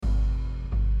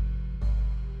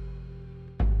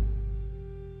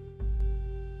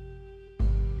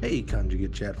Hey,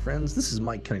 Conjugate Chat friends, this is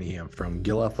Mike Cunningham from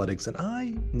Gill Athletics, and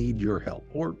I need your help,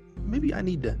 or maybe I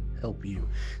need to help you.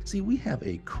 See, we have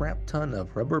a crap ton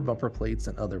of rubber bumper plates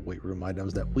and other weight room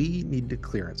items that we need to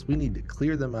clearance. We need to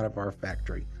clear them out of our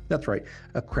factory. That's right,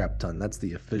 a crap ton. That's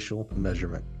the official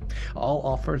measurement. All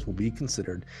offers will be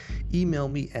considered. Email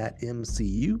me at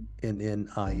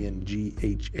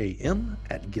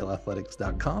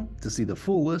mcuninningham@gillathletics.com to see the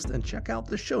full list and check out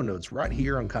the show notes right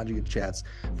here on Conjugate Chats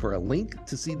for a link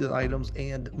to see the items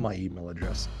and my email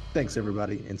address. Thanks,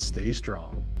 everybody, and stay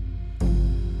strong.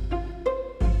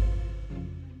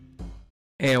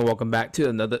 And welcome back to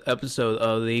another episode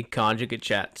of the Conjugate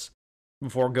Chats.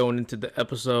 Before going into the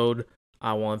episode,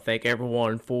 I want to thank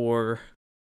everyone for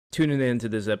tuning in to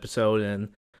this episode and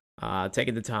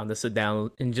taking the time to sit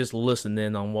down and just listen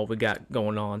in on what we got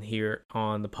going on here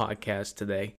on the podcast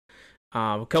today.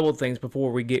 A couple of things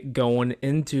before we get going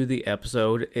into the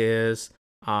episode is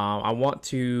I want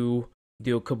to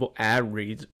do a couple ad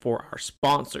reads for our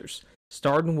sponsors,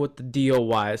 starting with the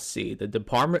DOYSC, the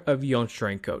Department of Young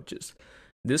Strength Coaches.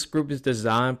 This group is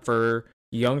designed for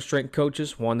young strength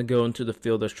coaches wanting to go into the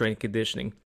field of strength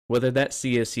conditioning, whether that's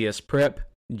CSCS prep,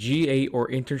 GA or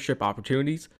internship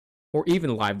opportunities, or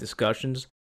even live discussions.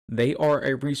 They are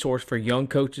a resource for young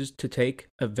coaches to take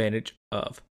advantage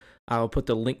of. I'll put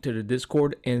the link to the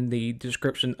Discord in the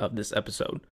description of this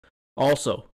episode.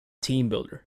 Also, Team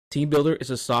Builder. Team Builder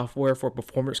is a software for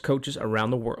performance coaches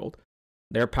around the world.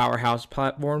 Their powerhouse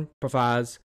platform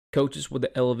provides coaches with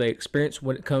the elevated experience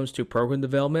when it comes to program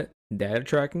development, data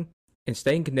tracking, and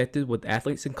staying connected with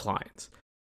athletes and clients.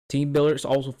 Team Builder is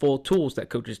also full of tools that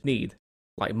coaches need,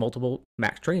 like multiple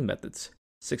max training methods,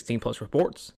 16 plus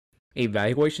reports,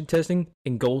 evaluation testing,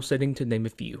 and goal setting to name a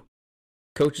few.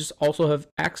 Coaches also have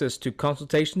access to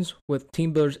consultations with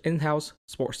Team Builder's in-house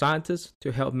sports scientists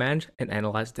to help manage and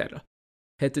analyze data.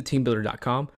 Head to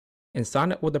teambuilder.com and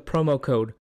sign up with the promo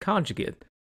code Conjugate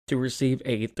to receive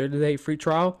a 30-day free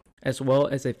trial as well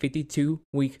as a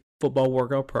 52-week football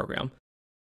workout program.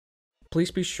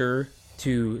 Please be sure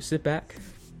to sit back,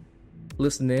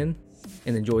 listen in,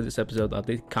 and enjoy this episode of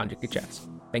the Conjugate Chats.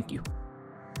 Thank you.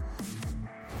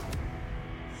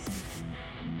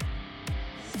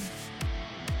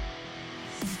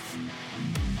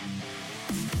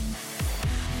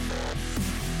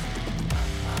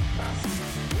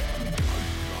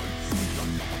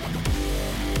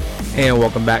 And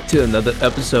welcome back to another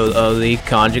episode of the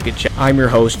Conjugate Chat. I'm your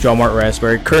host, John Mark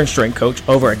Raspberry, current strength coach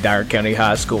over at Dyer County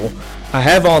High School. I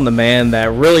have on the man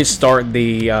that really started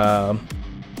the,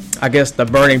 the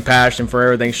burning passion for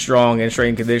everything strong and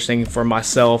strength and conditioning for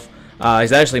myself.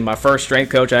 He's actually my first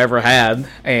strength coach I ever had,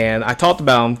 and I talked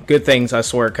about him, good things, I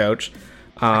swear, Coach,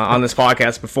 on this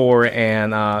podcast before,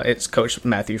 and it's Coach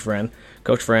Matthew Friend.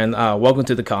 Coach Friend, welcome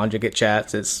to the Conjugate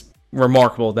Chats. It's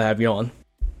remarkable to have you on.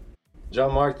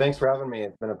 John Mark, thanks for having me.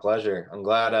 It's been a pleasure. I'm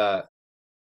glad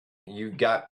you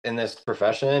got in this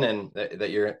profession and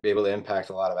that you're able to impact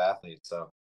a lot of athletes. So,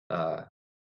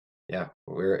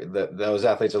 those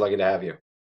athletes are lucky to have you.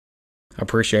 I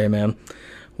appreciate it, man.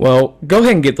 Well, go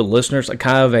ahead and give the listeners a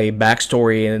kind of a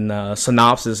backstory and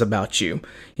synopsis about you.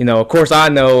 You know, of course, I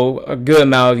know a good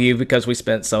amount of you because we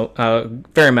spent a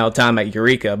fair amount of time at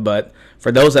Eureka. But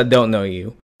for those that don't know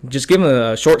you, just give them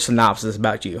a short synopsis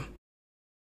about you.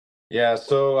 Yeah,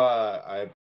 so I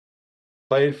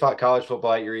played college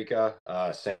football at Eureka,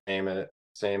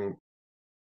 same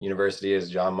university as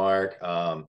John Mark.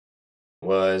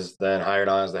 Was then hired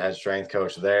on as the head strength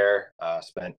coach there.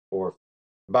 Spent for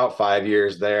about 5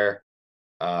 years there.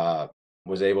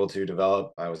 Was able to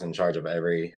develop. I was in charge of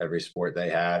every sport they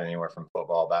had, anywhere from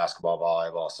football, basketball,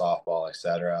 volleyball, softball,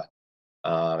 etc.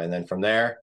 And then from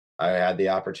there, I had the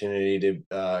opportunity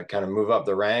to kind of move up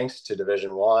the ranks to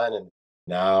Division I, and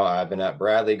now I've been at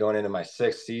Bradley going into my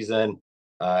 6th season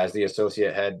as the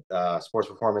associate head sports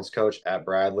performance coach at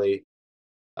Bradley.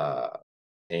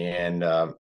 And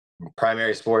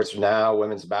primary sports now,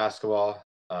 women's basketball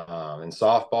and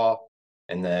softball.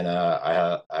 And then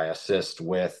I assist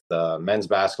with men's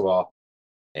basketball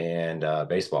and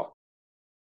baseball.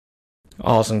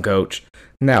 Awesome, Coach.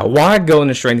 Now, why go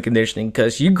into strength and conditioning?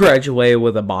 Because you graduated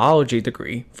with a biology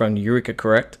degree from Eureka,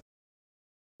 correct?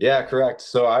 Yeah, correct.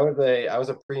 So I was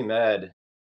a pre-med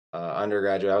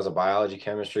undergraduate. I was a biology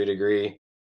chemistry degree.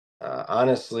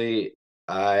 Honestly,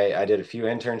 I did a few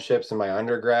internships in my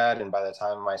undergrad, and by the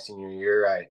time of my senior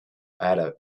year,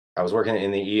 I was working in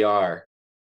the ER,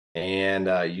 and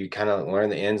you kind of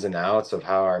learn the ins and outs of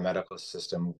how our medical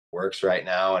system works right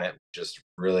now, and it just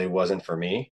really wasn't for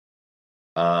me.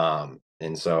 And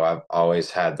so I've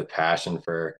always had the passion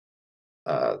for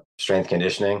strength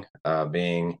conditioning,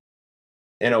 being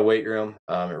in a weight room.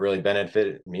 It really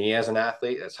benefited me as an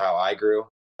athlete. That's how I grew.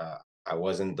 I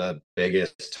wasn't the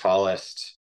biggest,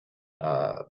 tallest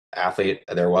athlete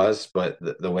there was, but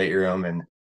the weight room and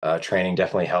training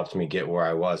definitely helped me get where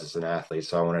I was as an athlete.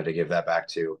 So I wanted to give that back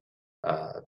to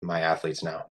my athletes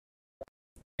now.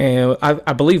 And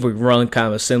I believe we run kind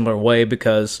of a similar way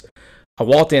because I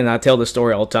walked in, and I tell this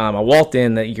story all the time. I walked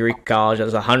in at Eureka College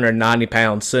as a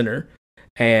 190-pound center.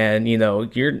 And,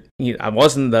 I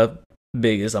wasn't the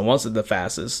biggest, I wasn't the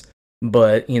fastest.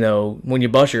 But, when you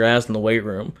bust your ass in the weight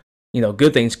room,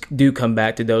 good things do come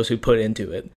back to those who put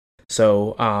into it.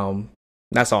 So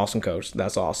that's awesome, Coach.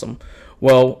 That's awesome.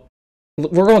 Well,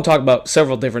 we're going to talk about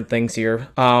several different things here.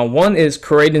 One is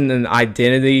creating an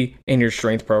identity in your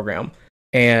strength program.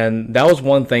 And that was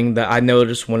one thing that I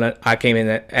noticed when I came in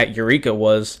at Eureka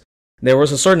was there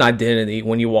was a certain identity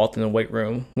when you walked in the weight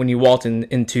room, when you walked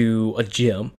into a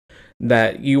gym,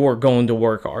 that you were going to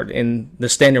work hard and the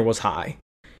standard was high.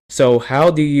 So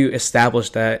how do you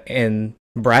establish that in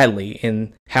Bradley,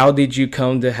 and how did you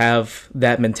come to have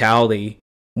that mentality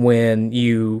when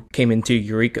you came into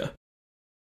Eureka?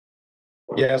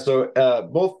 Yeah, so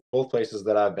both places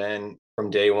that I've been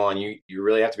from day one, you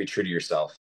really have to be true to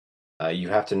yourself. You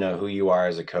have to know who you are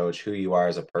as a coach, who you are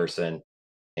as a person,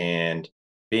 and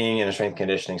being in a strength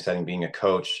conditioning setting, being a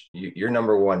coach, your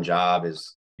number one job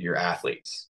is your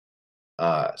athletes.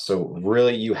 So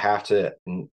really, you have to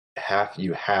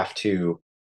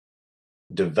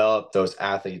develop those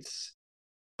athletes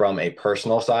from a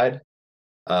personal side,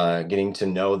 getting to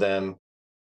know them,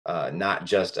 not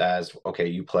just as, okay,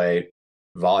 you play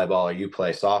volleyball or you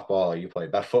play softball or you play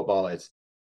football. It's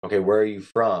okay, where are you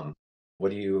from? What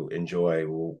do you enjoy?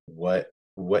 What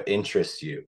interests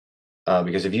you?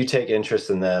 Because if you take interest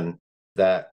in them,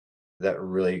 that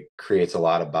really creates a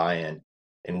lot of buy-in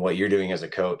in what you're doing as a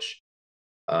coach.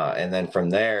 And then from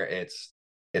there, it's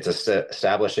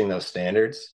establishing those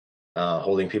standards,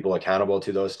 holding people accountable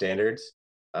to those standards.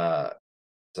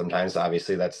 Sometimes,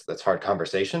 obviously, that's hard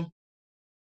conversation,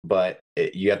 but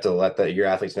you have to let your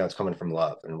athletes know it's coming from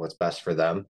love and what's best for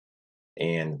them,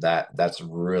 and that's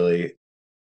really,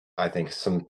 I think,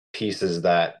 some pieces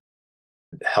that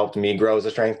helped me grow as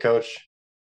a strength coach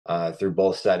through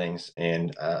both settings.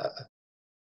 And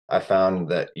I found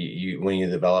that when you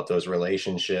develop those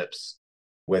relationships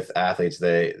with athletes,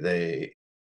 they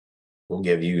will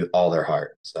give you all their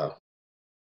heart. So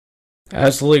I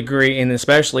absolutely agree, and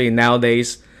especially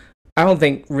nowadays, I don't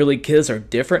think really kids are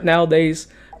different nowadays.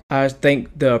 I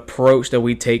think the approach that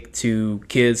we take to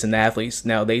kids and athletes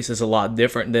nowadays is a lot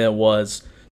different than it was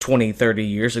 20, 30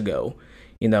 years ago.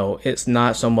 It's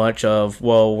not so much of,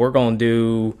 well, we're going to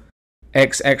do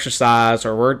X exercise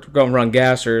or we're going to run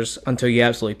gassers until you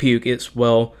absolutely puke. It's,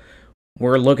 well,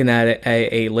 we're looking at it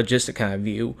a logistic kind of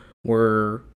view.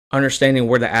 We're understanding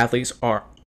where the athletes are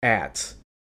at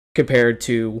compared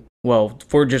to, well,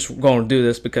 we're just going to do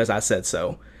this because I said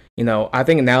so. I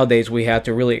think nowadays we have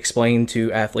to really explain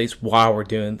to athletes why we're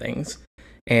doing things.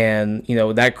 And,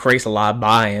 that creates a lot of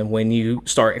buy-in when you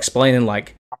start explaining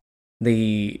like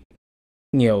the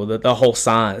whole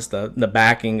science, the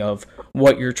backing of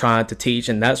what you're trying to teach.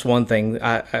 And that's one thing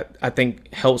I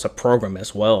think helps a program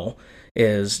as well,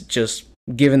 is just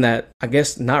giving that, I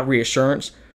guess, not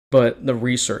reassurance, but the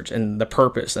research and the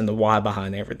purpose and the why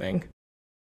behind everything.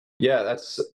 Yeah,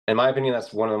 that's, in my opinion,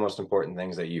 that's one of the most important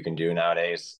things that you can do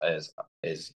nowadays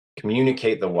is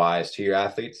communicate the whys to your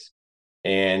athletes.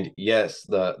 And yes,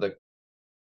 the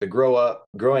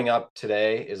growing up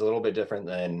today is a little bit different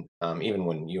than even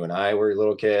when you and I were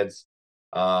little kids.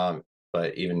 But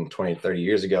even 20, 30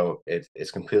 years ago, it's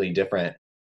completely different.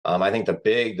 I think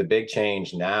the big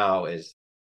change now is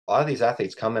a lot of these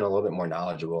athletes come in a little bit more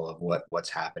knowledgeable of what's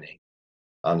happening.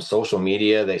 Social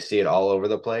media, they see it all over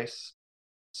the place.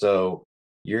 So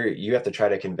you have to try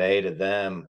to convey to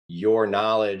them your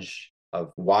knowledge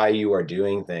of why you are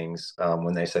doing things.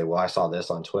 When they say, well, I saw this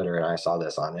on Twitter and I saw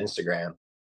this on Instagram.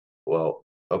 Well,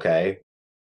 okay,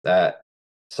 that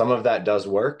some of that does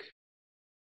work,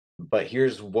 but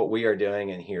here's what we are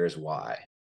doing and here's why.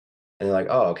 And they're like,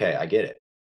 oh, okay, I get it.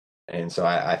 And so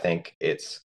I think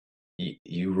it's,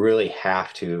 you really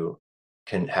have to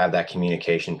have that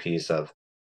communication piece of,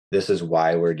 this is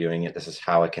why we're doing it. This is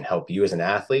how it can help you as an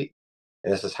athlete.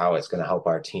 And this is how it's going to help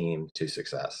our team to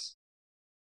success.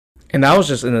 And I was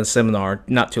just in a seminar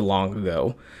not too long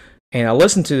ago, and I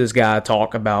listened to this guy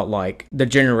talk about like the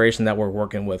generation that we're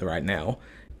working with right now.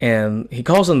 And he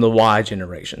calls them the why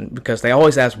generation because they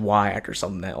always ask why after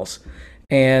something else.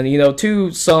 And,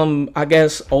 to some, I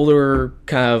guess, older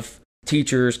kind of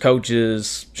teachers,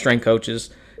 coaches, strength coaches,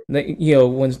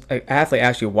 when an athlete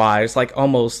asks you why, it's like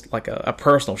almost like a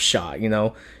personal shot.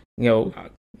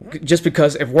 Just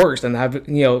because it works, and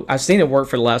I've seen it work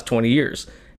for the last 20 years.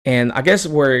 And I guess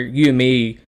where you and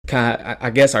me kind of,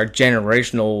 I guess our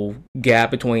generational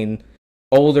gap between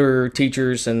older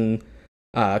teachers and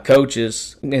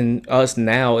coaches and us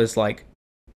now is like,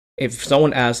 if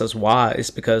someone asks us why,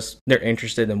 it's because they're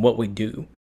interested in what we do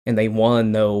and they want to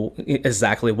know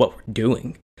exactly what we're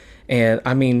doing. And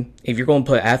I mean, if you're going to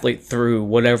put an athlete through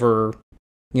whatever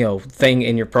thing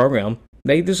in your program,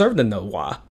 they deserve to know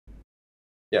why.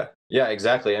 Yeah,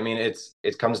 exactly. I mean,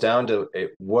 it comes down to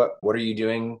what are you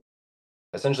doing?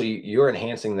 Essentially, you're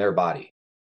enhancing their body,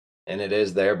 and it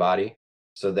is their body,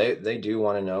 so they do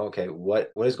want to know, okay,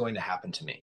 what is going to happen to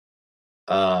me?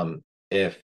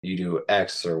 If you do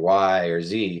X or Y or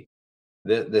Z,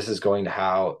 this is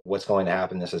what's going to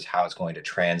happen. This is how it's going to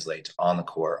translate on the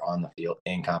court, on the field,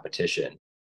 in competition.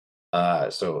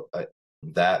 So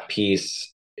that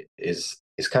piece is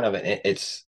kind of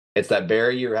it's that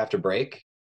barrier you have to break.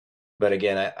 But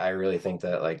again, I really think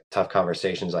that like tough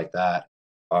conversations like that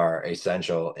are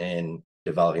essential in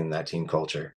developing that team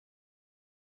culture.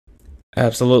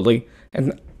 Absolutely.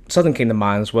 And something came to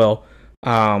mind as well.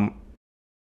 Um,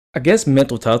 I guess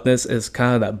mental toughness is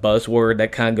kind of that buzzword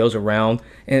that kind of goes around,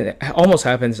 and it almost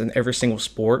happens in every single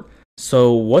sport.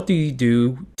 So, what do you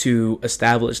do to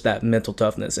establish that mental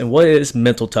toughness? And what is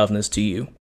mental toughness to you?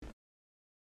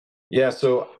 Yeah,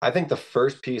 so I think the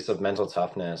first piece of mental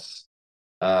toughness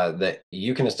that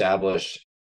you can establish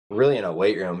really in a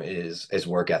weight room is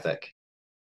work ethic.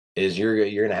 Is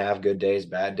you're gonna have good days,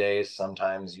 bad days.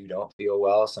 Sometimes you don't feel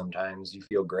well. Sometimes you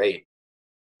feel great.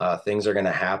 Things are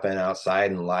gonna happen outside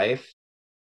in life,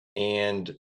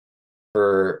 and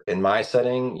for in my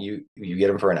setting, you get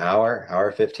them for an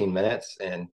hour 15 minutes,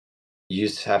 and you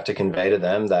just have to convey to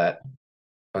them that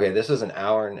okay, this is an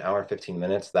hour and 15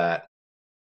 minutes that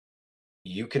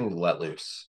you can let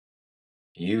loose.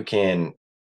 You can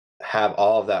have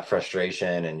all of that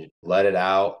frustration and let it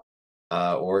out.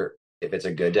 Or if it's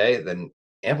a good day, then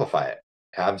amplify it.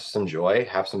 Have some joy,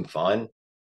 have some fun,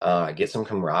 get some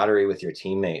camaraderie with your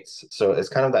teammates. So it's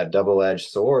kind of that double-edged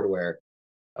sword where,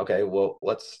 okay, well,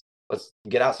 let's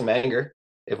get out some anger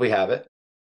if we have it,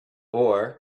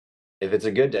 or if it's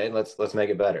a good day, let's make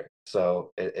it better.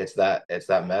 So it's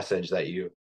that message that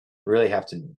you really have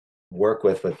to work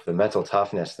with the mental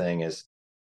toughness thing is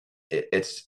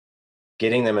it's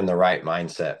getting them in the right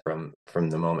mindset from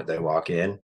the moment they walk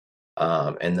in,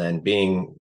 and then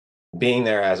being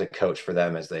there as a coach for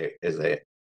them as they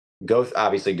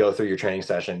obviously go through your training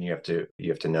session. You have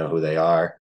to know who they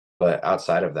are, but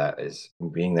outside of that is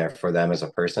being there for them as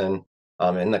a person.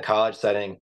 In the college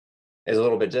setting is a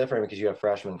little bit different because you have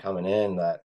freshmen coming in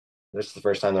that this is the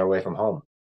first time they're away from home,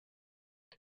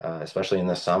 especially in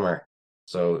the summer.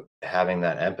 So having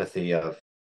that empathy of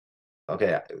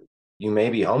okay, you may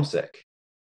be homesick,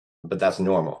 but that's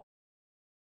normal.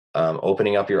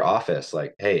 Opening up your office,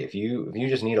 like, hey, if you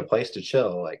just need a place to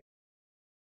chill, like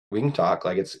we can talk,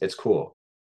 like it's cool.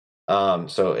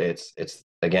 So it's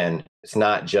again, it's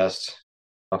not just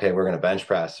okay, we're gonna bench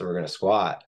press or we're gonna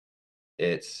squat.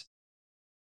 It's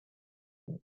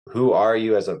who are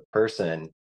you as a person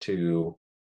to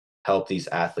help these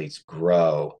athletes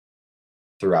grow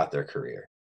throughout their career.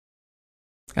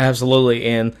 Absolutely.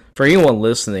 And for anyone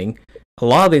listening, a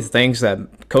lot of these things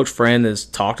that Coach Friend is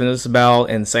talking to us about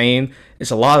and saying,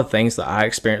 it's a lot of things that I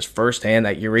experienced firsthand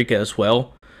at Eureka as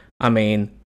well. I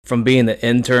mean, from being the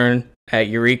intern at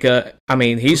Eureka, I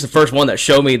mean, he's the first one that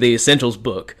showed me the Essentials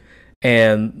book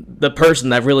and the person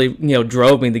that really,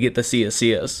 drove me to get the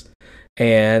CSCS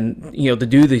and, to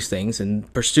do these things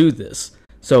and pursue this.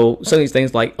 So some of these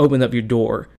things like open up your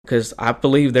door, because I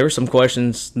believe there were some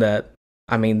questions that,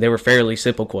 I mean, they were fairly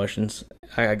simple questions,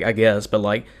 I guess, but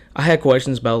like I had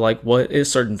questions about like what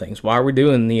is certain things, why are we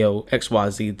doing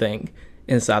XYZ thing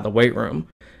inside the weight room,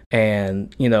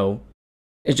 and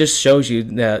it just shows you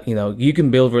that you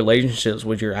can build relationships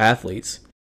with your athletes,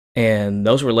 and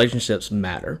those relationships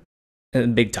matter,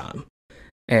 and big time,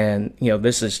 and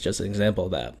this is just an example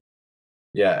of that.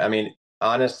 Yeah, I mean,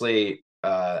 honestly,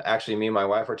 actually, me and my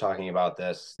wife were talking about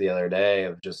this the other day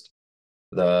of just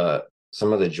the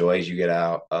some of the joys you get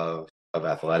out of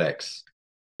athletics,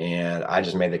 and I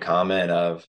just made the comment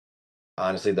of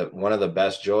honestly that one of the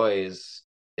best joys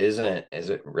isn't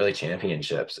really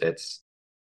championships. It's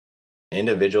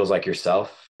individuals like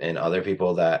yourself and other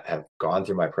people that have gone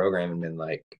through my program and been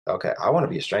like, okay, I want to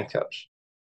be a strength coach,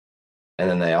 and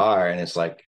then they are, and it's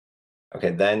like,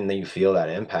 okay, then you feel that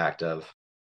impact of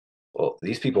well,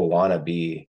 these people want to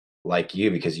be like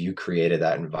you because you created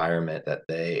that environment that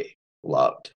they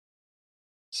loved.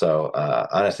 So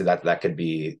honestly, that could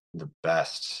be the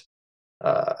best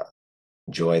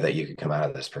joy that you could come out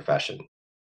of this profession.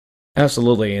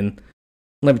 Absolutely. And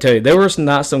let me tell you, there were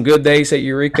not some good days at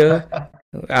Eureka.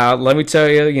 Let me tell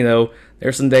you,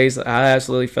 there's some days that I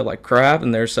absolutely felt like crap,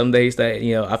 and there's some days that,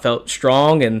 I felt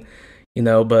strong, and,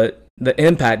 but the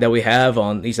impact that we have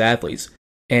on these athletes.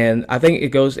 And I think it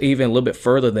goes even a little bit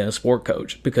further than a sport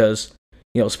coach, because,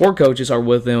 sport coaches are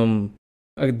with them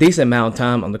a decent amount of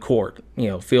time on the court,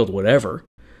 field, whatever.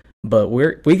 But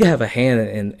we have a hand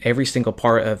in every single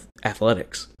part of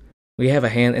athletics. We have a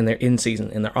hand in their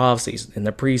in-season, in their off-season, in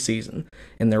their preseason,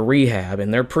 in their rehab,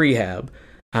 in their prehab.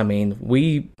 I mean,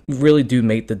 we really do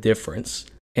make the difference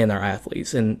in our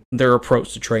athletes and their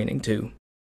approach to training too.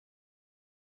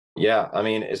 Yeah, I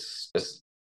mean, it's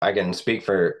I can speak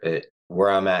for it,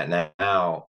 where I'm at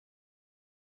now.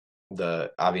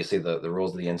 Obviously the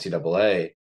rules of the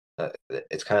NCAA,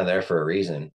 it's kind of there for a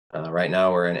reason. Right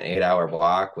now, we're in an 8-hour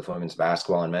block with women's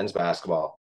basketball and men's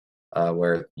basketball,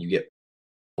 where you get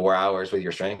 4 hours with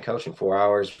your strength coach and 4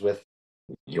 hours with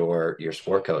your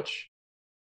sport coach.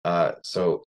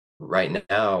 So right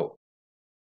now,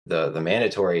 the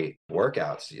mandatory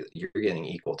workouts, you're getting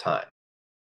equal time.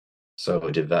 So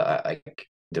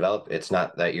develop. It's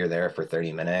not that you're there for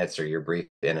 30 minutes or you're brief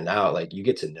in and out. Like, you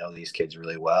get to know these kids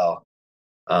really well.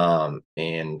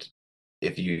 And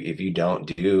if you don't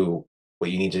do what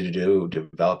you need to do to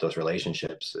develop those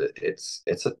relationships, it's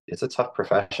a tough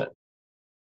profession.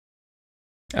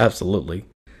 Absolutely.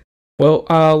 Well,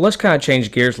 let's kind of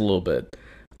change gears a little bit.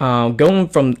 Going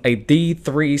from a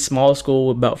D3 small school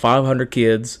with about 500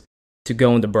 kids to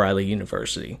going to Bradley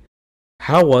University.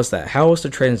 How was that? How was the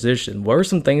transition? What were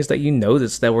some things that you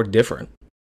noticed that were different?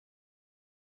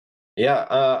 Yeah,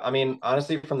 I mean,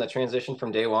 honestly, from the transition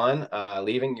from day one,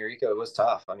 leaving Eureka was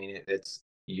tough. I mean,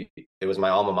 it was my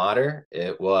alma mater.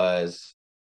 It was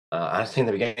honestly in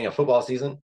the beginning of football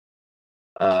season.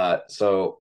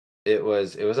 So it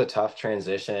was a tough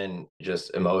transition,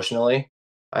 just emotionally,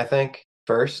 I think,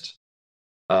 first.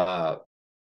 Uh,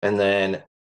 and then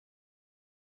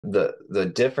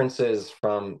the differences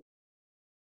from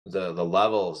the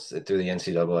levels through the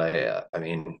NCAA. I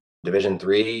mean, Division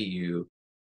III,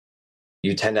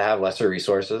 you tend to have lesser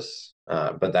resources,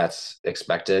 but that's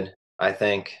expected, I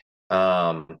think.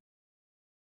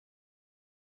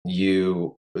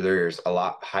 There's a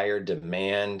lot higher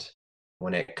demand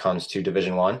when it comes to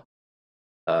Division I.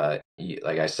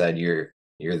 Like I said, you're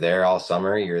there all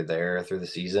summer, you're there through the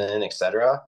season,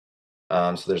 etc.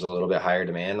 So there's a little bit higher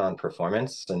demand on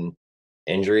performance and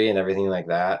injury and everything like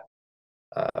that.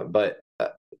 But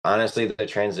honestly, the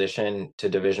transition to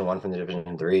Division I from the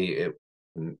Division III,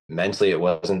 mentally, it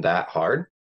wasn't that hard,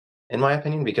 in my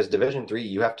opinion, because Division III,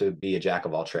 you have to be a jack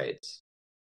of all trades.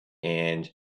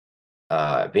 And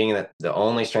being that the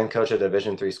only strength coach at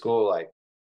Division III school, like,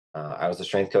 I was the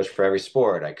strength coach for every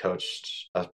sport. I coached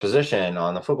a position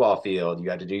on the football field. You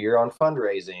had to do your own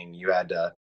fundraising. You had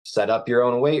to set up your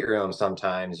own weight room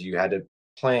sometimes. You had to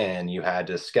plan. You had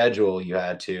to schedule. You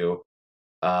had to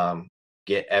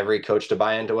get every coach to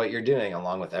buy into what you're doing,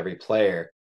 along with every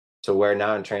player. So where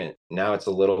now in training, now it's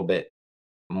a little bit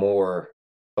more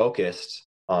focused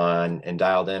on and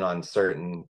dialed in on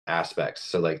certain aspects.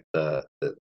 So like the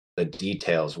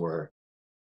details were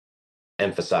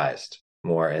emphasized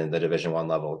more in the Division I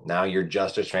level. Now you're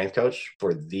just a strength coach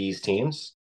for these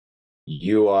teams.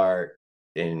 You are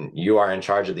in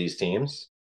charge of these teams.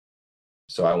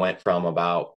 So I went from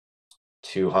about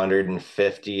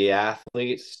 250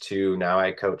 athletes to now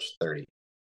I coach 30.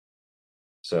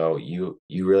 So you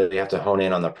really have to hone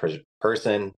in on the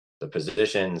person, the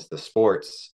positions, the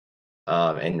sports,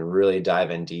 and really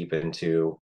dive in deep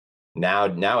into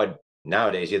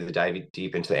nowadays you have to dive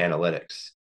deep into the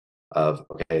analytics of,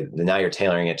 okay, now you're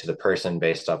tailoring it to the person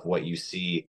based off what you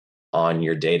see on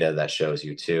your data that shows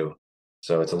you too.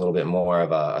 So it's a little bit more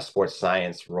of a sports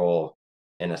science role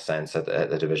in a sense at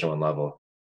the Division I level.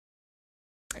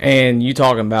 And you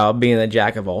talking about being a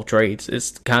jack of all trades,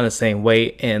 it's kind of the same way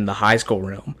in the high school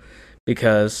realm,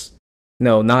 because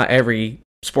no, not every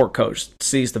sport coach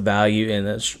sees the value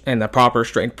in a proper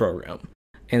strength program,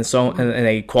 and so and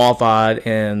a qualified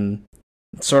and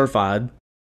certified,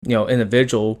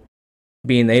 individual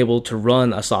being able to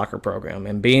run a soccer program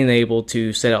and being able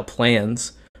to set up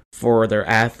plans for their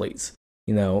athletes.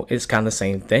 It's kind of the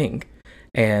same thing.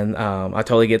 And I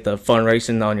totally get the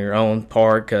fundraising on your own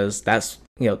part, because that's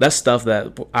stuff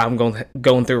that I'm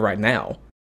going through right now,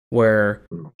 where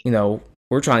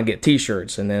we're trying to get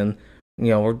T-shirts, and then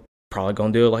we're probably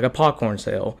going to do it like a popcorn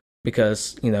sale,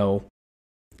 because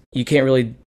you can't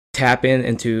really tap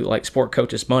into like sport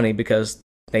coaches' money, because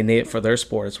they need it for their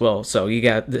sport as well. So you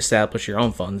got to establish your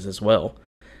own funds as well.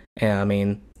 And I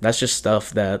mean, that's just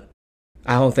stuff that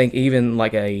I don't think even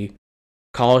like a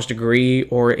college degree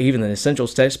or even an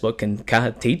essentials textbook can kind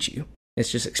of teach you.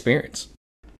 It's just experience.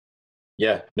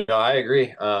 Yeah, no, I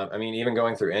agree. I mean, even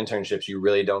going through internships, you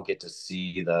really don't get to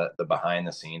see the behind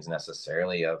the scenes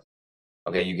necessarily of,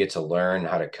 okay, you get to learn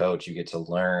how to coach, you get to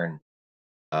learn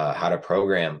how to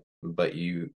program, but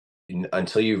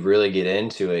until you really get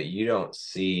into it, you don't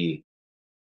see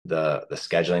the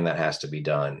scheduling that has to be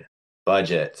done,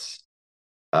 budgets,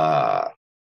 uh,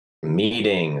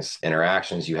 meetings,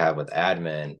 interactions you have with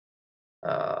admin,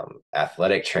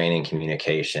 athletic training,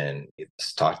 communication,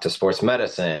 talk to sports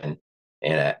medicine,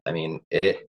 and I mean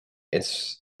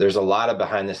it's there's a lot of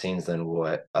behind the scenes than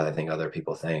what I think other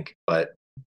people think, but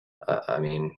I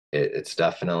mean it's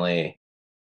definitely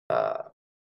uh,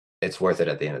 it's worth it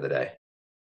at the end of the day.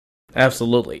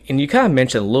 Absolutely. And you kind of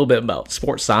mentioned a little bit about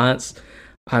sports science.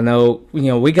 I know,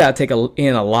 we got to take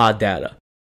in a lot of data,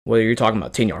 whether you're talking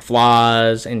about 10-yard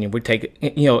flies, and we take,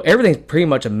 everything's pretty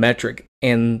much a metric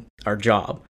in our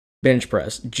job: bench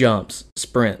press, jumps,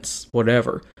 sprints,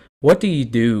 whatever. What do you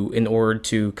do in order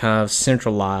to kind of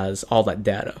centralize all that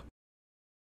data?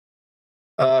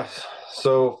 Uh,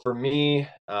 so for me,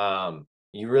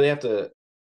 you really have to.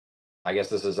 I guess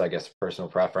this is, personal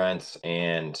preference,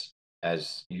 and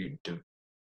as you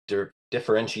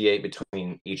differentiate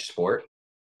between each sport.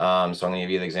 So I'm going to give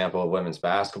you the example of women's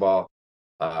basketball.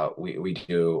 We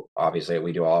do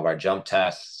all of our jump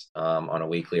tests on a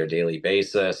weekly or daily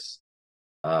basis,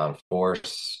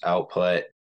 force output,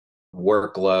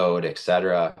 workload,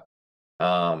 etc.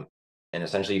 And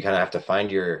essentially, you kind of have to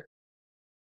find your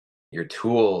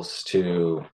tools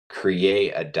to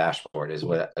create a dashboard. Is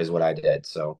what I did.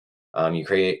 So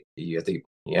you have to,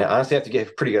 honestly have to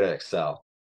get pretty good at Excel,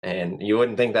 and you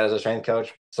wouldn't think that as a strength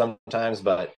coach sometimes,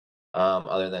 but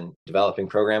other than developing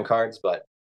program cards, but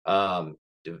um,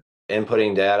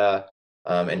 inputting data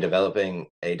and developing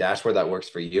a dashboard that works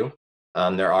for you.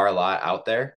 There are a lot out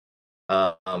there,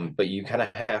 but you kind of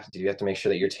have to make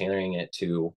sure that you're tailoring it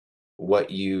to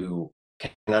what you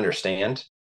can understand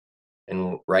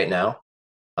and right now,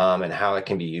 and how it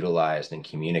can be utilized and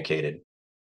communicated.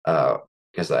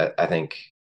 Because I think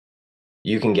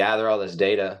you can gather all this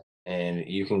data and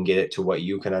you can get it to what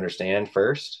you can understand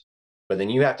first, but then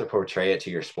you have to portray it to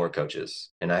your sport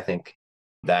coaches. And I think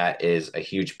that is a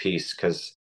huge piece,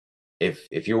 because if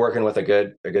you're working with a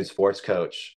good sports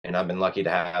coach, and I've been lucky to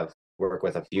have work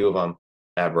with a few of them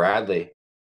at Bradley,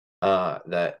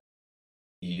 that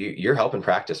you're helping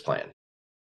practice plan,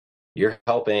 you're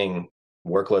helping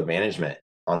workload management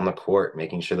on the court,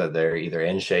 making sure that they're either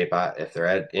in shape, if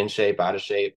they're in shape, out of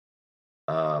shape,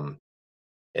 um,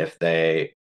 if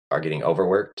they are getting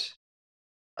overworked.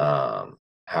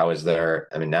 How is their?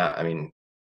 I mean, now, I mean,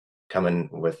 coming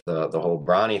with the whole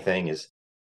Bronny thing is,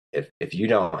 if you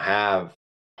don't have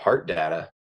heart data,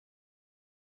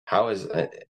 how is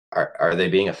are they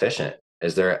being efficient?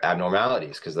 Is there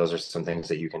abnormalities? Because those are some things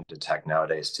that you can detect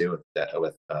nowadays too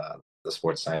with the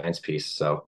sports science piece.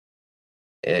 So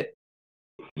it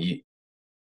you,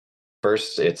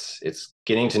 first it's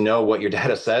getting to know what your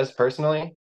data says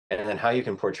personally, and then how you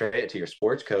can portray it to your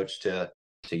sports coach to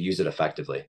use it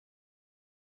effectively.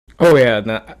 Oh yeah,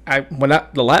 no,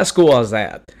 the last school I was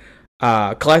at,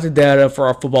 collected data for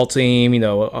our football team.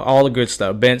 All the good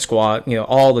stuff, bench squat.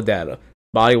 All the data,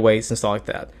 body weights and stuff like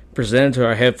that. Presented to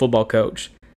our head football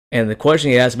coach, and the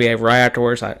question he asked me right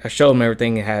afterwards, I showed him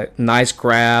everything. It had nice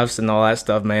graphs and all that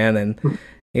stuff, man. And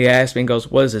he asked me and goes,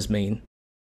 "What does this mean?"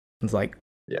 I was like,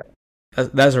 Yeah.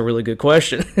 That's a really good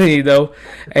question, and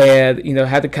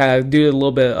had to kind of do a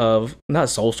little bit of not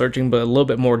soul searching, but a little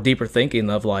bit more deeper thinking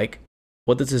of like,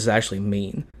 what does this actually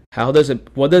mean? What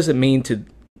does it mean to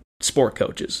sport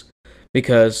coaches?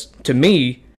 Because to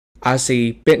me, I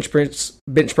see bench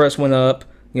press went up,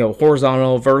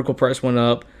 horizontal, vertical press went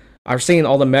up. I've seen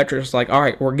all the metrics, like, all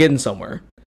right, we're getting somewhere.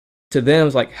 To them,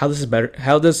 it's like, how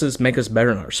does this make us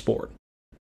better in our sport?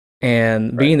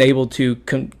 And being able to,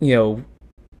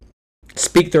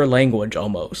 speak their language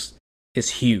almost is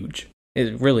huge.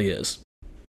 It really is.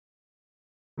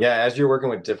 Yeah, as you're working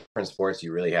with different sports,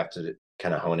 you really have to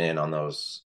kind of hone in on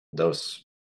those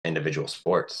individual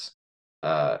sports.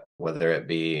 Whether it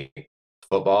be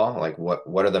football, like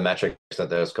what are the metrics that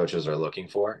those coaches are looking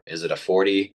for? Is it a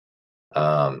 40?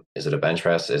 Is it a bench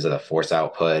press? Is it a force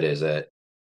output? Is it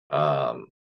um,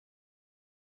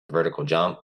 vertical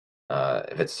jump?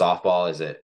 If it's softball, is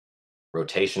it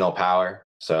rotational power?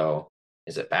 So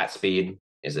is it bat speed?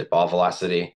 Is it ball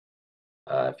velocity?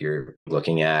 If you're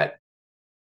looking at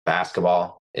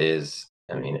basketball, is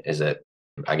it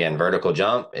again, vertical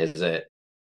jump? Is it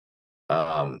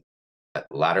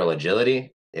lateral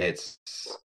agility?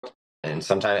 And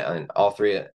sometimes in all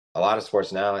three, a lot of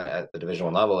sports now at the division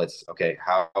 1 level, it's okay,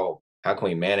 how can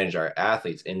we manage our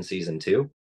athletes in season 2?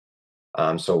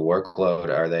 So workload,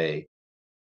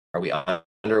 are we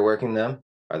underworking them?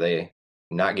 Are they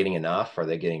not getting enough? Are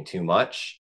they getting too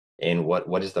much? And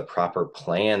what is the proper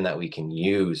plan that we can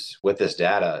use with this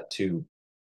data to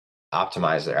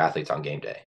optimize their athletes on game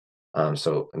day?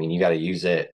 So I mean, you got to use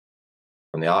it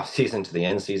from the off season to the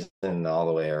end season and all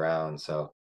the way around.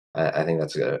 So I think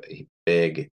that's a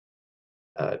big,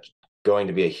 uh, going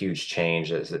to be a huge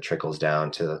change as it trickles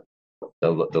down to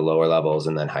the lower levels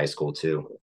and then high school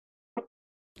too.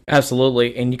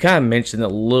 Absolutely, and you kind of mentioned a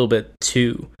little bit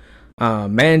too,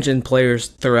 managing players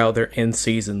throughout their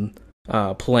in-season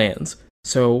plans.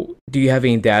 So, do you have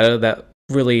any data that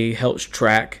really helps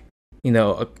track,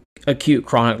 acute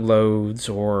chronic loads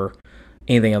or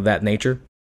anything of that nature?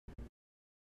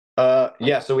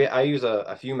 Yeah, so I use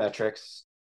a few metrics.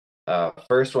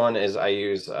 First one is I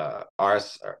use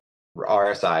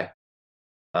RSI,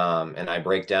 and I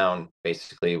break down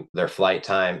basically their flight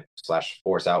time /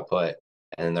 force output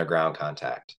and then their ground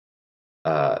contact.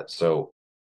 So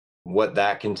what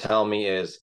that can tell me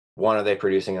is, one, are they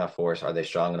producing enough force? Are they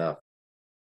strong enough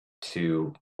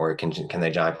or can they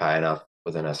jump high enough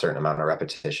within a certain amount of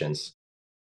repetitions?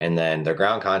 And then their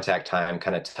ground contact time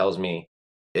kind of tells me,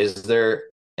 is there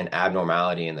an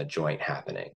abnormality in the joint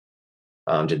happening?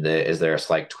 Is there a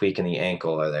slight tweak in the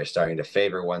ankle? Are they starting to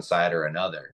favor one side or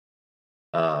another?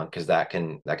 Because that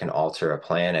can alter a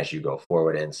plan as you go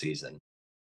forward in season.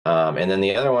 And then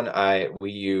the other one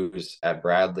we use at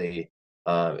Bradley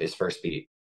is first beat.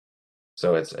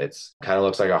 So it's kind of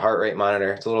looks like a heart rate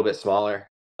monitor. It's a little bit smaller.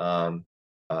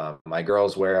 My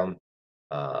girls wear them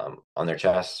on their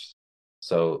chests,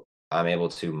 so I'm able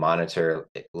to monitor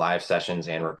live sessions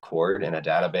and record in a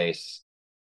database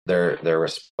their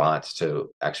response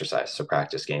to exercise, so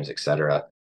practice games, etc.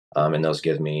 And those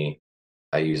give me,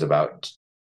 I use about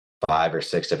 5 or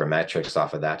 6 different metrics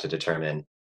off of that to determine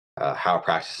how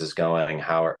practice is going,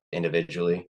 how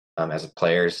individually as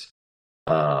players,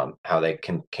 how they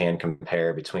can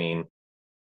compare between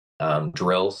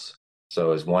drills.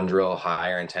 So is one drill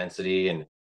higher intensity and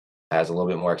has a little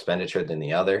bit more expenditure than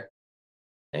the other?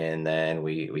 And then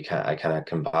I kind of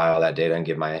compile that data and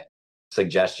give my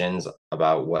suggestions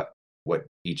about what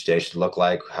each day should look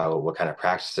like, what kind of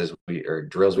practices or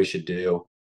drills we should do.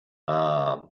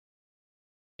 Um,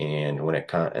 and then when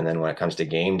it comes to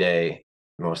game day,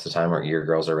 most of the time your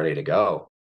girls are ready to go.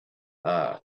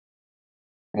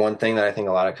 One thing that I think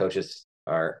a lot of coaches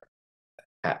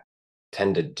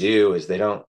tend to do is they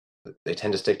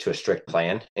tend to stick to a strict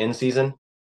plan in season.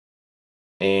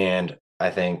 And I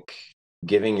think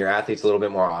giving your athletes a little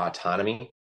bit more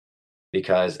autonomy,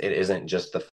 because it isn't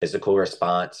just the physical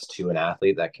response to an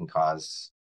athlete that can cause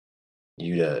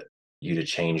you to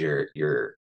change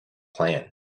your plan.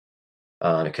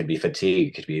 It could be fatigue,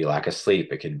 it could be lack of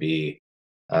sleep, it could be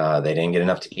they didn't get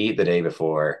enough to eat the day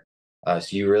before. So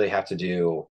you really have to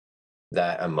do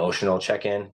that emotional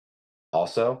check-in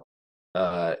also,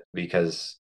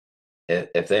 because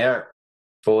if they aren't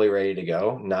fully ready to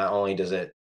go, not only does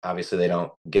it, obviously they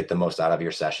don't get the most out of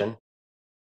your session,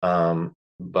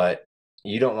 but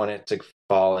you don't want it to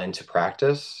fall into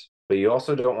practice, but you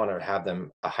also don't want to have them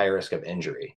a high risk of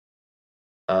injury.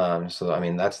 So I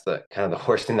mean, that's the kind of the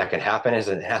worst thing that can happen is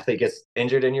an athlete gets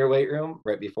injured in your weight room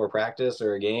right before practice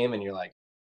or a game, and you're like,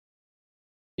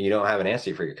 you don't have an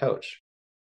answer for your coach.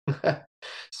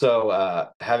 So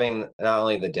having not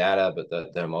only the data but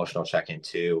the emotional check-in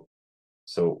too.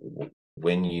 So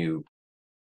when you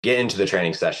get into the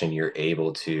training session, you're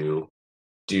able to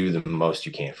do the most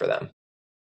you can for them.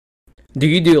 Do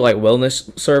you do like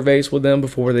wellness surveys with them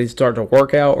before they start to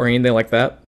work out or anything like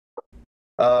that?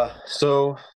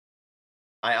 So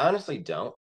I honestly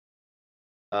don't.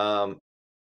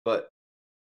 But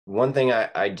one thing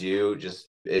I do, just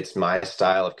it's my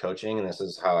style of coaching, and this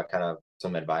is how I kind of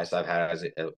some advice I've had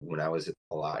when I was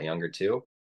a lot younger too,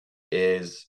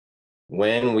 is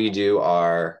when we do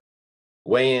our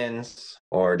weigh-ins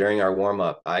or during our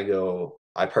warm-up, I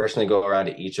personally go around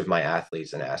to each of my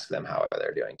athletes and ask them how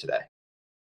they're doing today.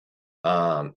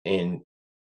 And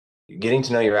getting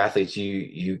to know your athletes,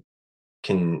 you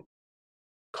can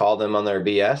call them on their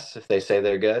BS if they say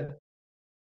they're good,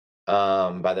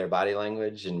 by their body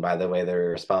language and by the way they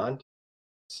respond.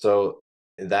 So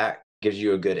that gives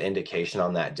you a good indication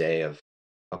on that day of,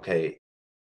 okay,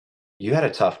 you had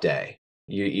a tough day.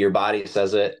 Your body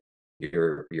says it,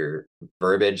 your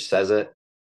verbiage says it.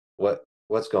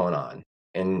 What's going on?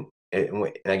 And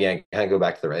and again, kind of go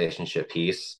back to the relationship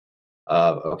piece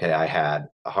of, okay, I had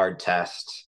a hard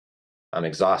test, I'm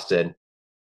exhausted,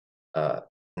 and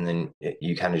then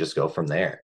you kind of just go from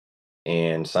there.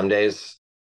 And some days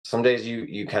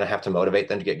you kind of have to motivate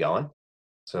them to get going.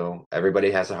 So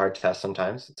everybody has a hard test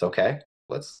sometimes. It's okay.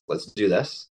 Let's do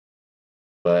this.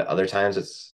 But other times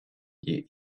it's you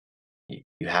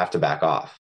you have to back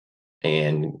off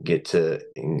and get to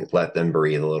and let them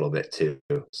breathe a little bit too.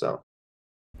 So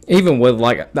Even with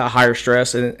like that higher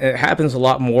stress, and it happens a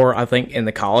lot more, I think, in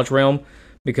the college realm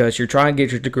because you're trying to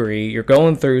get your degree, you're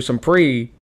going through some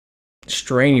pretty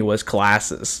strenuous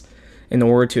classes in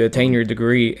order to attain mhm. your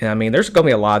degree. And I mean, there's going to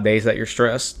be a lot of days that you're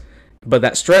stressed, but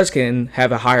that stress can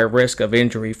have a higher risk of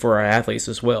injury for our athletes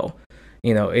as well.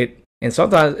 And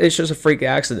sometimes it's just a freak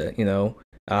accident.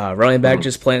 Running back Mhm.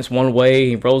 just plants one way,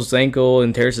 he rolls his ankle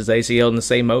and tears his ACL in the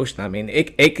same motion. I mean,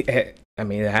 it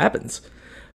happens.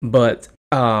 But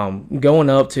going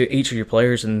up to each of your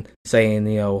players and saying,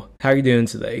 how are you doing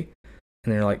today?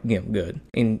 And they're like, good.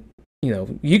 And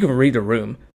you can read the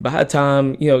room. By the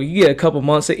time you get a couple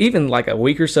months, even like a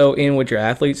week or so in with your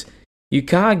athletes, you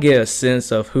kind of get a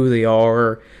sense of who they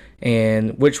are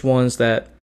and which ones that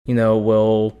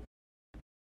will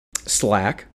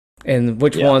slack, and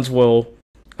which Yeah. ones will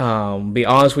be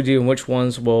honest with you, and which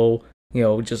ones will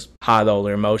just hide all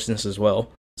their emotions as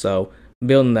well. So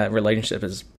building that relationship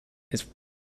is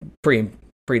pretty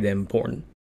damn important.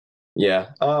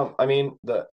 Yeah. I mean,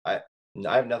 I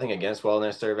have nothing against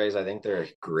wellness surveys. I think they're a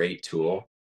great tool.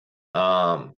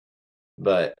 Um,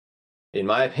 but in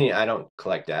my opinion, I don't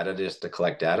collect data just to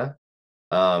collect data.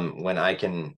 When I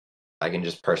can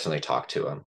just personally talk to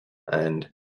them, and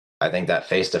I think that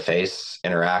face to face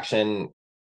interaction,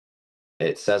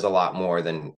 it says a lot more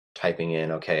than typing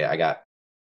in, okay, I got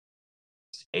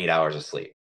 8 hours of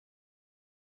sleep,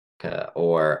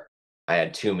 or I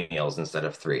had 2 meals instead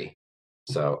of three.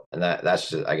 So, and that's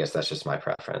just, I guess that's just my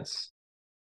preference.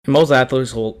 And most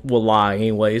athletes will lie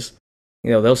anyways.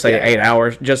 They'll say Yeah, 8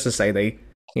 hours just to say they,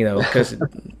 because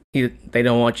they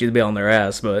don't want you to be on their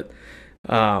ass, but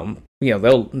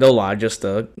they'll lie just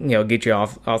to get you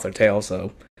off their tail.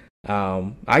 So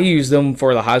I use them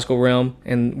for the high school realm,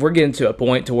 and we're getting to a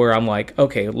point to where I'm like,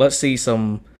 okay, let's see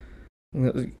some,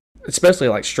 especially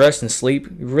like stress and sleep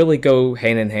really go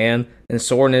hand in hand, and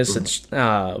soreness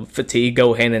Mhm. and fatigue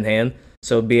go hand in hand.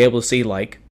 So be able to see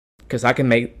like, because I can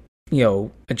make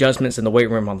adjustments in the weight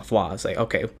room on the fly. Say,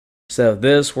 okay, so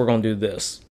this we're gonna do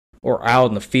this, or out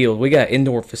in the field we got an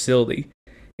indoor facility,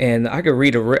 and I could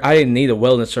read I didn't need a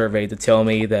wellness survey to tell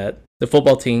me that the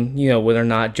football team, when they're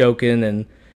not joking and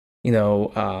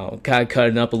kind of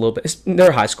cutting up a little bit,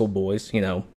 they're high school boys,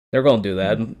 they're gonna do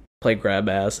that and play grab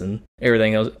ass and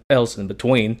everything else in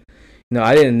between.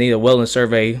 I didn't need a wellness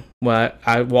survey when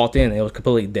I walked in. It was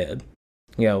completely dead.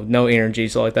 No energy.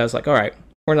 So like that's like, all right,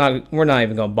 we're not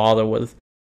even gonna bother with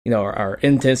our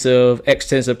intensive,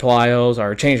 extensive plyos,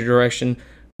 our change of direction.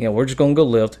 We're just gonna go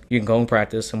lift. You can go and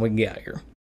practice, and we can get out here.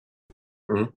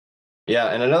 Mhm. Yeah,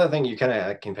 and another thing you kind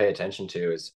of can pay attention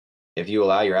to is if you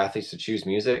allow your athletes to choose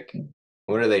music,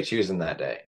 what are they choosing that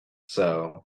day?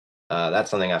 So that's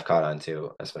something I've caught on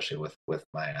to, especially with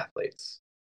my athletes.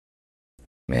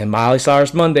 Man, Miley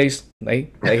Cyrus Mondays,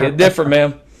 they hit different,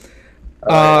 man. Oh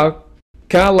yeah. Uh,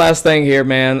 Kind of last thing here,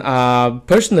 man.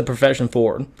 Pushing the profession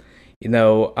forward.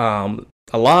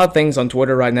 A lot of things on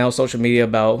Twitter right now, social media,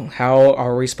 about how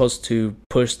are we supposed to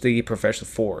push the profession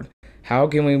forward? How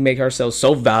can we make ourselves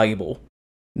so valuable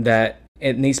that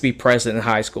it needs to be present in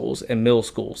high schools and middle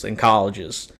schools and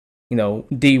colleges?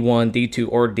 D1, D2,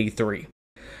 or D3.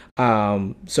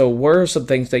 So what are some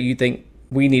things that you think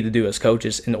we need to do as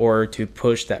coaches in order to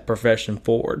push that profession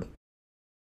forward?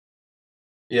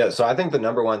 Yeah, so I think the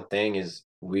number one thing is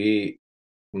we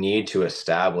need to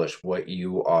establish what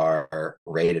you are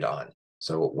rated on.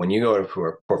 So when you go to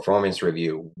a performance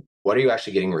review, what are you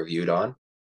actually getting reviewed on?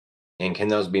 And can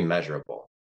those be measurable?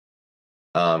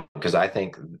 Because I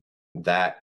think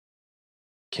that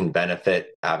can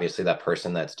benefit obviously that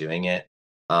person that's doing it.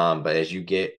 But as you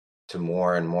get to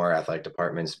more and more athletic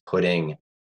departments putting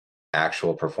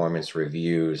actual performance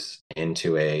reviews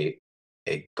into a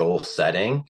goal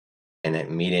setting and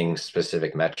it meeting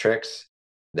specific metrics,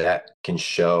 that can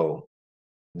show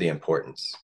the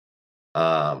importance.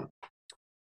 Um,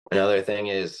 Another thing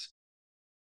is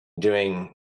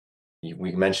doing,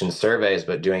 we mentioned surveys,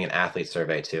 but doing an athlete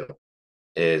survey too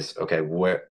is okay.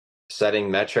 Where setting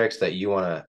metrics that you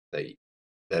want to,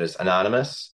 that is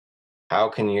anonymous. How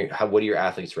can you, what do your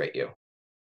athletes rate you?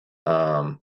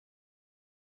 Um,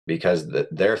 because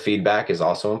their feedback is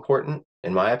also important,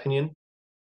 in my opinion.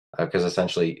 because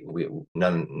essentially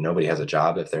nobody has a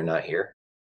job if they're not here.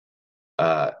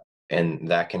 And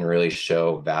that can really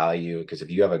show value, because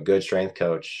if you have a good strength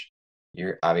coach,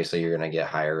 you're going to get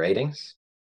higher ratings,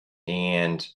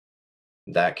 and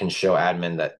that can show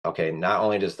admin that, okay, not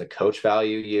only does the coach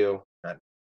value you, not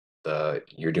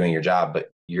you're doing your job,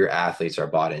 but your athletes are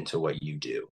bought into what you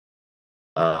do.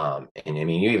 And I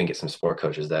mean, you even get some sport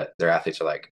coaches that their athletes are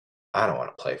like, I don't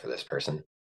want to play for this person.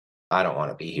 I don't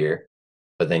want to be here.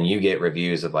 But then you get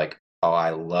reviews of like, oh,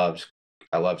 I loved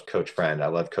Coach Friend. I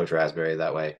loved Coach Raspberry.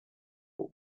 That way,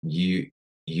 you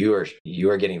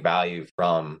are getting value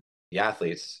from the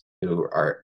athletes who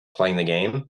are playing the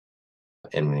game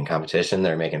and in competition.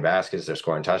 They're making baskets, they're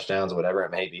scoring touchdowns, whatever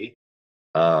it may be.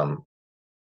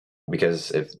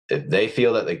 Because if they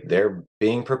feel that like they're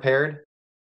being prepared,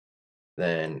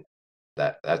 then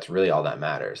that's really all that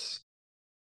matters.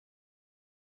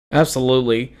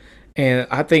 Absolutely. And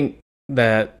I think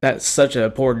that that's such an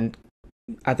important,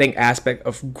 I think, aspect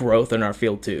of growth in our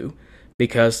field too.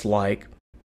 Because, like,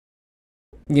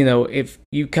 you know, if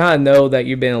you kind of know that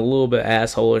you've been a little bit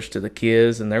assholeish to the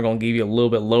kids and they're going to give you a little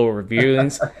bit lower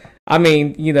reviews, I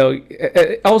mean, you know,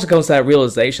 it also comes to that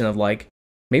realization of like,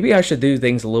 maybe I should do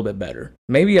things a little bit better.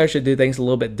 Maybe I should do things a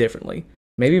little bit differently.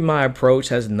 Maybe my approach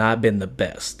has not been the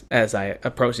best as I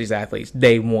approach these athletes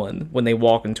day one when they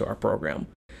walk into our program.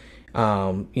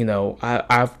 You know,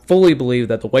 I fully believe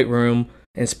that the weight room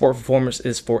and sport performance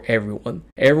is for everyone.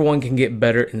 Everyone can get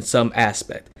better in some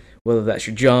aspect, whether that's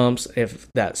your jumps, if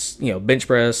that's, you know, bench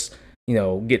press, you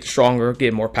know, get stronger,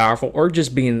 get more powerful, or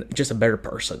just being just a better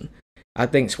person. I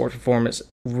think sports performance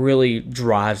really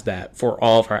drives that for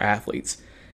all of our athletes,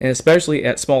 and especially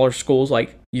at smaller schools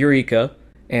like Eureka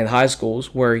and high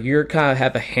schools where you're kind of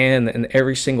have a hand in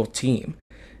every single team.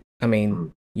 I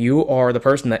mean, you are the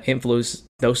person that influences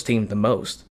those teams the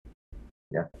most.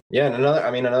 Yeah, and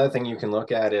another thing you can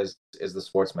look at is the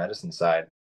sports medicine side.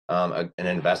 An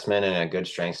investment in a good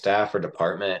strength staff or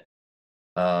department.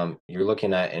 You're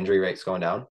looking at injury rates going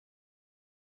down.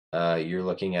 You're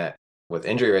looking at with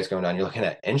injury rates going down, you're looking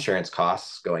at insurance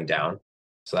costs going down.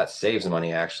 So that saves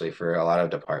money actually for a lot of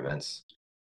departments.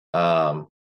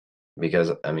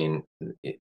 Because I mean,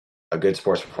 a good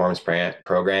sports performance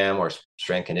program or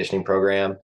strength conditioning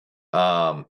program,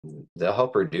 they'll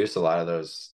help reduce a lot of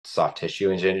those soft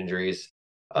tissue injuries,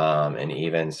 and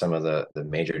even some of the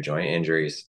major joint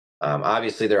injuries.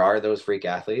 Obviously, there are those freak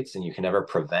athletes, and you can never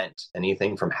prevent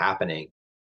anything from happening.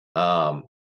 But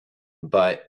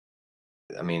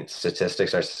I mean,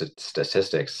 statistics are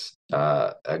statistics.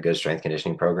 A good strength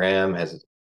conditioning program has,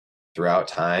 throughout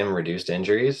time, reduced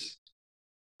injuries.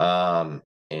 And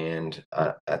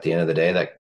at the end of the day,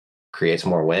 that creates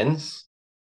more wins,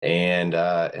 and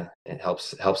it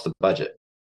helps the budget.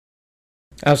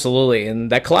 Absolutely,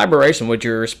 and that collaboration with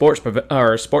your sports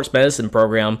medicine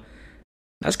program,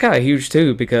 that's kind of huge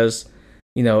too, because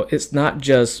you know it's not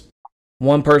just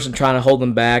one person trying to hold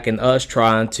them back and us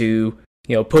trying to,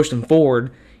 you know, push them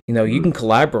forward. You know, you can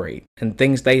collaborate and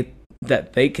things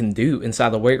that they can do inside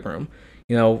the weight room.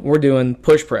 You know, we're doing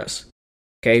push press.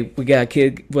 Okay, we got a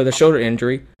kid with a shoulder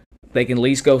injury. They can at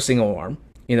least go single arm.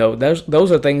 You know,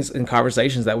 those are things and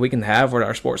conversations that we can have with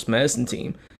our sports medicine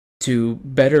team to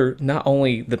better not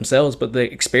only themselves but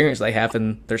the experience they have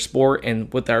in their sport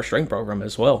and with our strength program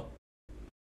as well.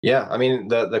 Yeah, I mean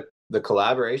the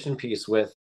collaboration piece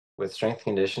with strength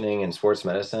conditioning and sports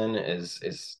medicine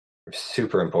is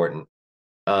super important.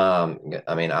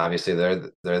 I mean, obviously they're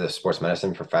the sports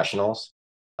medicine professionals.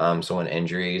 So when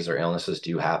injuries or illnesses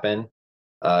do happen,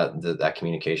 that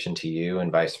communication to you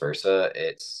and vice versa,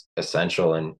 it's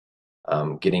essential in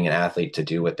getting an athlete to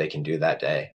do what they can do that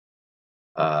day.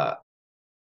 Uh,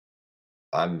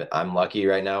 I'm lucky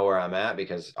right now where I'm at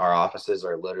because our offices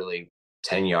are literally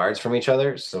 10 yards from each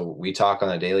other. So we talk on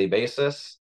a daily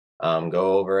basis,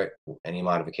 go over it, any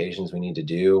modifications we need to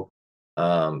do.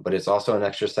 But it's also an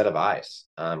extra set of eyes,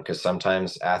 because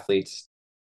sometimes athletes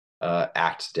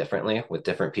act differently with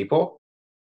different people.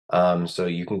 So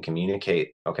you can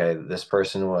communicate, okay, this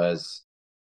person was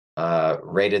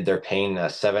rated their pain a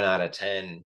 7 out of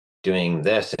 10 doing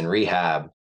this in rehab,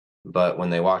 but when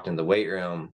they walked in the weight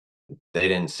room, they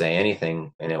didn't say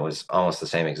anything, and it was almost the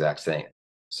same exact thing.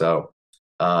 So,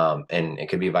 and it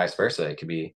could be vice versa. It could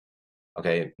be,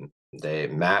 okay,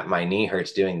 Matt, my knee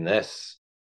hurts doing this.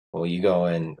 Well, you go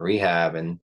in rehab,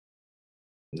 and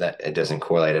that it doesn't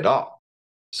correlate at all.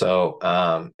 So,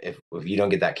 if you don't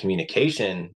get that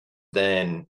communication,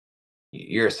 then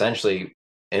you're essentially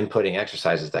inputting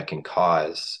exercises that can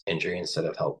cause injury instead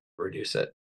of help reduce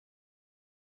it.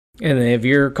 And if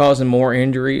you're causing more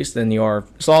injuries than you are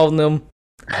solving them,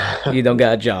 You don't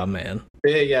got a job, man.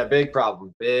 Big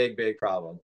problem. Big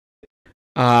problem.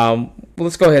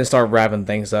 Let's go ahead and start wrapping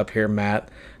things up here, Matt.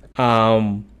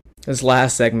 This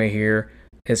last segment here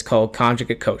is called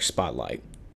Conjugate Coach Spotlight.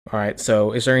 All right,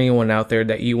 so is there anyone out there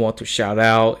that you want to shout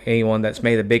out? Anyone that's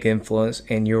made a big influence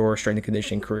in your strength and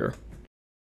conditioning career?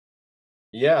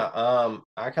 Yeah,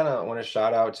 I kind of want to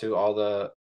shout out to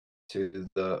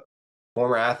the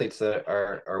former athletes that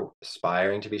are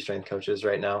aspiring to be strength coaches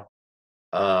right now.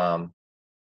 Um,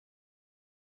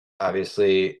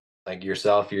 Obviously, like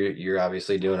yourself, you're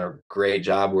obviously doing a great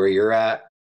job where you're at.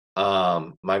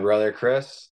 My brother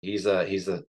Chris, he's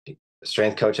a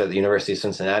strength coach at the University of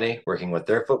Cincinnati, working with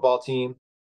their football team.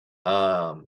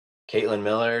 Caitlin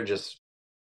Miller just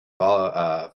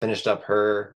finished up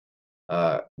her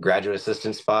graduate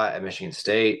assistant spot at Michigan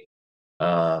State.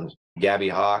 Gabby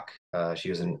Hawk, she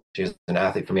was an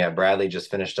athlete for me at Bradley, just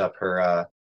finished up her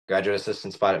graduate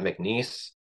assistant spot at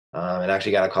McNeese, and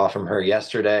actually got a call from her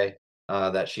yesterday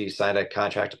that she signed a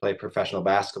contract to play professional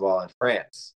basketball in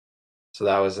France. So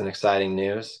that was an exciting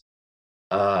news.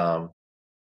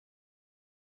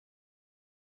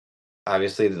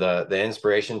 Obviously, the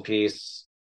inspiration piece.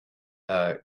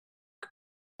 I've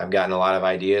gotten a lot of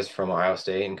ideas from Ohio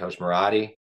State and Coach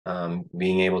Marotti.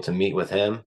 Being able to meet with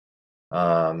him,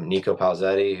 Nico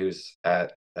Palzetti, who's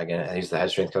he's the head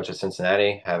strength coach at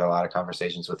Cincinnati. Have a lot of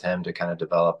conversations with him to kind of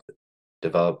develop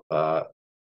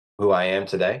who I am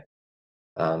today.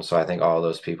 So I think all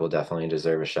those people definitely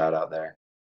deserve a shout out there.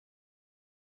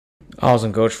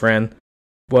 Awesome, Coach Friend.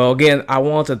 Well, again, I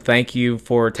want to thank you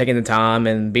for taking the time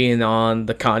and being on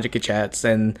the Conjugate Chats.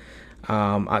 And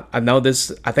I know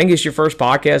this, I think it's your first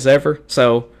podcast ever.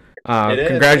 So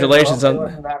congratulations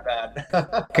on that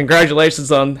bad.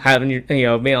 congratulations on having your,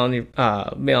 being on the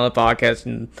podcast.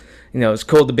 And, it's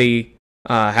cool to be,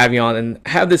 have you on and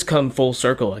have this come full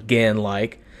circle again.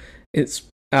 Like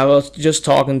I was just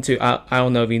talking to, I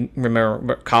don't know if you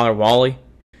remember Kyler Wally.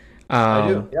 I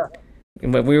do, yeah.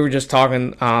 But we were just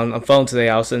talking on the phone today.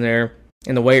 I was in there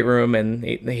in the weight room, and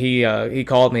he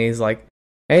called me. He's like,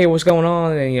 "Hey, what's going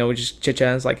on?" And we just chit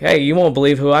chatting. It's like, "Hey, you won't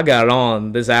believe who I got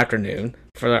on this afternoon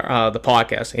for the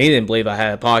podcast." He didn't believe I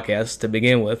had a podcast to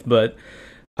begin with, but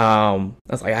I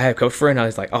was like, "I have Coach Friend." I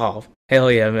was like, "Oh, hell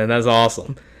yeah, man, that's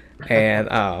awesome!" And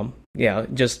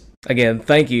just again,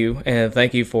 thank you, and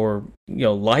thank you for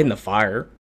lighting the fire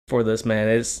for this, man.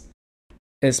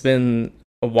 It's been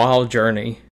a wild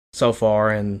journey so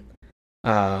far, and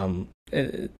I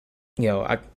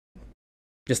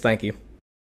just thank you.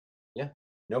 Yeah,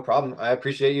 no problem. I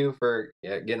appreciate you for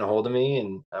getting a hold of me,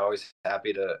 and I'm always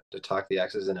happy to talk the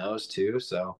X's and O's too.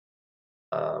 So,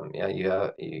 you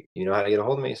know how to get a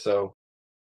hold of me. So,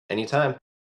 anytime.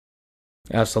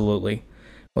 Absolutely.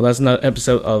 Well, that's another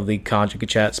episode of the Conjugate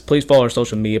Chats. Please follow our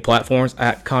social media platforms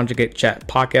at Conjugate Chat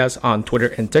Podcast on Twitter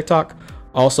and TikTok.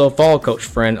 Also, follow Coach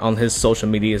Friend on his social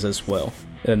medias as well.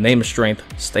 In the name of strength,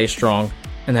 stay strong,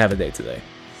 and have a day today.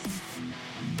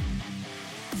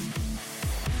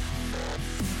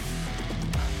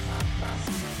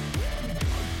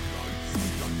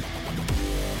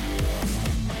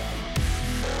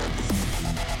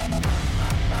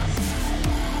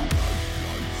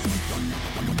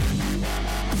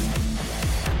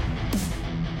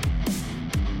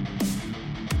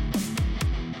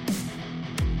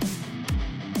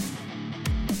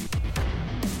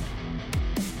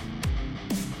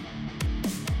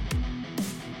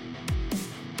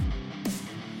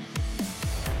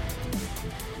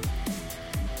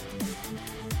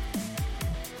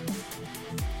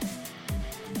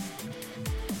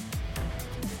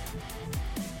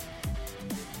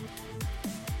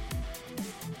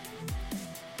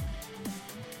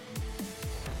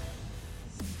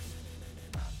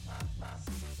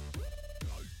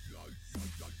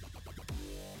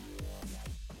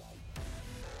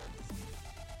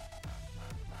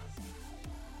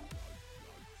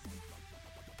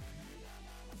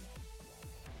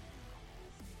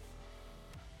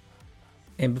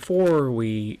 And before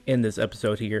we end this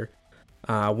episode here,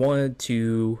 I wanted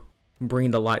to bring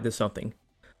the light to something.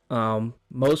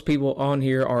 Most people on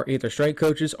here are either strength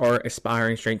coaches or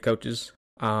aspiring strength coaches.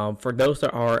 For those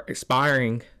that are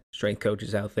aspiring strength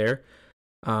coaches out there,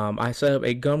 I set up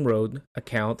a Gumroad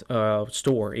account,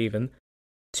 store even,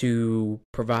 to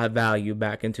provide value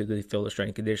back into the field of strength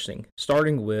and conditioning.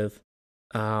 Starting with,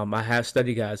 I have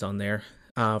study guides on there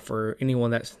for anyone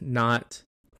that's not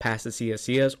past the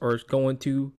CSCS or is going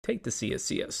to take the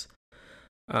CSCS.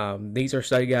 These are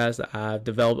study guides that I've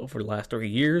developed over the last 3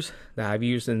 years that I've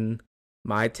used in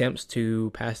my attempts to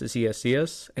pass the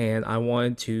CSCS, and I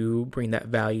wanted to bring that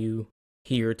value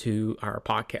here to our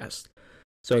podcast.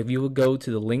 So if you would go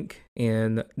to the link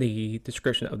in the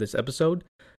description of this episode,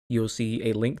 you'll see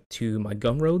a link to my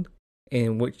Gumroad,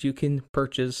 in which you can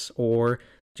purchase or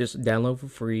just download for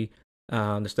free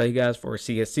the study guides for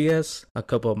CSCS, a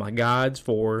couple of my guides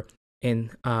for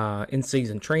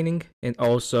in-season training, and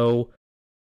also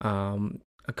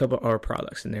a couple of our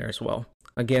products in there as well.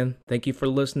 Again, thank you for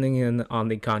listening in on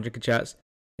the Conjugate Chats,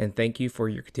 and thank you for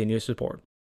your continuous support.